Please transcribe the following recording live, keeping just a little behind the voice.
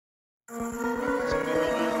Yeah,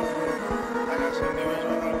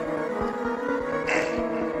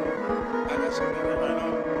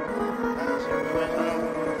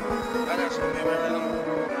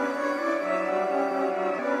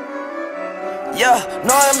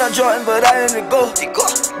 no, I'm not Jordan, but I am the GOAT.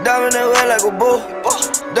 Diamond that way like a bull.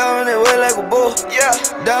 Diamond that way like a bull. Yeah,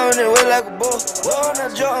 diamond that way like a bull. No, I'm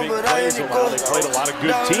not Jordan, but I am the GOAT. They played a lot of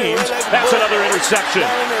good teams. That's another interception.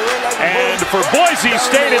 And for Boise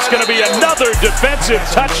State, it's going to be another defensive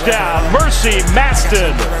touchdown.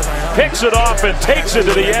 Maston picks it off and takes it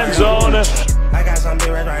to the end zone. I got some big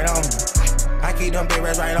reds right on me. I keep them big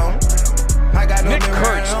reds right on me. Nick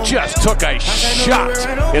Kurtz just took a shot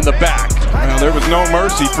in the back. Well, there was no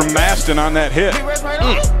mercy from Maston on that hit.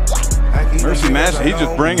 Mercy Maston, he's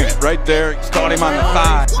just bringing it right there. Caught him on the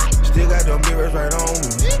thigh. Still got them big reds right on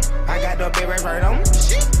me. I got them big reds right on me.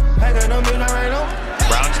 I got them big reds right on me.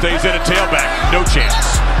 Brown stays in a tailback, no chance.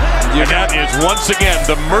 And that is once again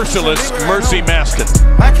the merciless Maston.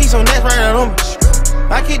 I keep some nets right on me.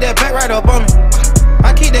 I keep that back right up on me.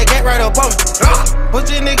 I keep that gap right up on me. Put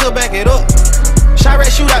your nigga back it up. Shot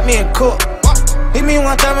rat shoot at me and cook. Hit me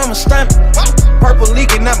one time, I'ma stomach. Purple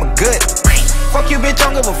leaking, I'm a gut. Fuck you, bitch,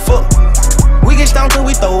 I don't give a fuck. We get stoned till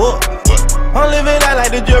we throw up. I'm living out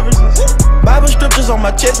like the Jeffersons. Bible scriptures on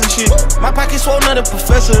my chest and shit. My pocket swollen up the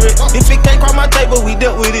professorate. If it can't cross my table, we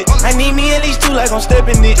dealt with it. I need me at least two like I'm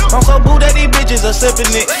stepping it. I'm so boo that these bitches are sipping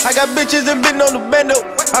it. I got bitches and been on the bando.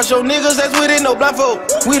 I show niggas that's with it, no blindfold.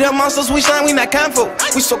 We the monsters, we shine, we not confo.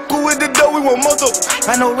 We so cool with the dough, we want moto.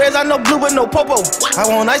 I know reds, I know blue, but no popo. I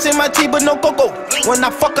want ice in my tea, but no cocoa. When I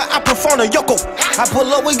fuck her, I perform a yoko. I pull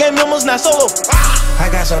up with game members, not solo. I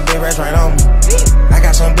got some big reds right on me. I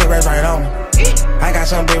got some big reds right on me. I got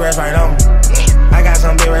some big reds right on me. I got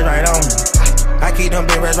some big reds right on me. I keep them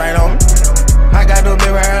big reds right on me. I got them big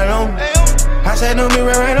reds right on me. I said them big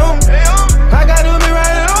reds right on me. I got them big reds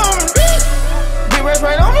right on me. Big reds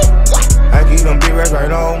right on me. I keep them big reds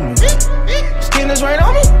right on me. Skin is right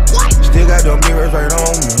on me. Still got them big reds right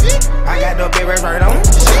on me. I got them big reds right on me.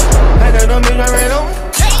 I got them big reds right on me.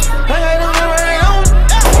 I got them big reds right on me.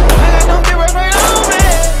 I got them big reds right on me.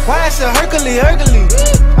 Why it's a Hercules?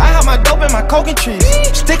 I have my dope in my coking trees.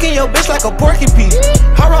 Sticking your bitch like a porcupine.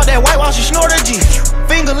 I rock that white while she snorted G.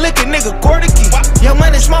 Finger licking nigga quarter key. Your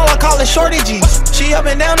money small, I call it shorty G. She up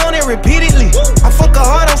and down on it repeatedly. I fuck her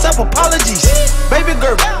hard on self apologies. Baby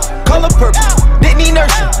girl, color purple. Didn't need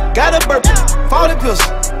nursing, got a burp. 40 pills,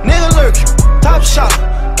 nigga lurking. Top shot,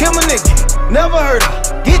 kill my nigga. Never heard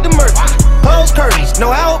of, get the murder. Close curtains, no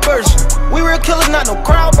outburst. We real killers, not no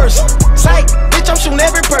crowd person. Psych, bitch, I'm shooting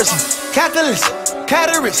every person. Catalyst,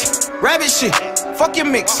 cataracts, rabbit shit. Fuck your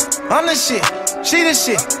mix, I'm the shit. She the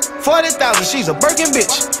shit. 40,000, she's a Birkin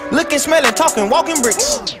bitch. Looking, smelling, talking, walking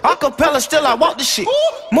bricks. Acapella, still I walk the shit.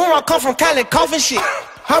 Moonrock come from Cali, coughing shit.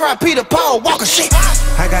 R.I.P. to Paul Walker shit.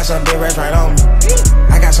 I got some big reds right on me.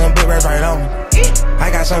 I got some big reds right on me.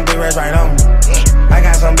 I got some big reds right on me. I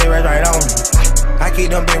got some big reds right on me. I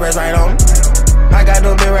keep them big reds right on me. I got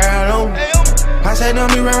them big reds right on me. I said them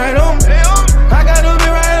big reds right on me. I got them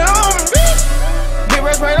big reds on me. Big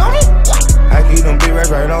reds right on me. I keep them big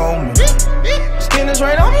reds right on me. Skin is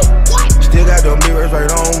right on me. Still got them big reds right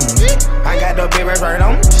on me. I got them big reds right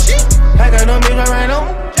on me. I got them big reds right on me.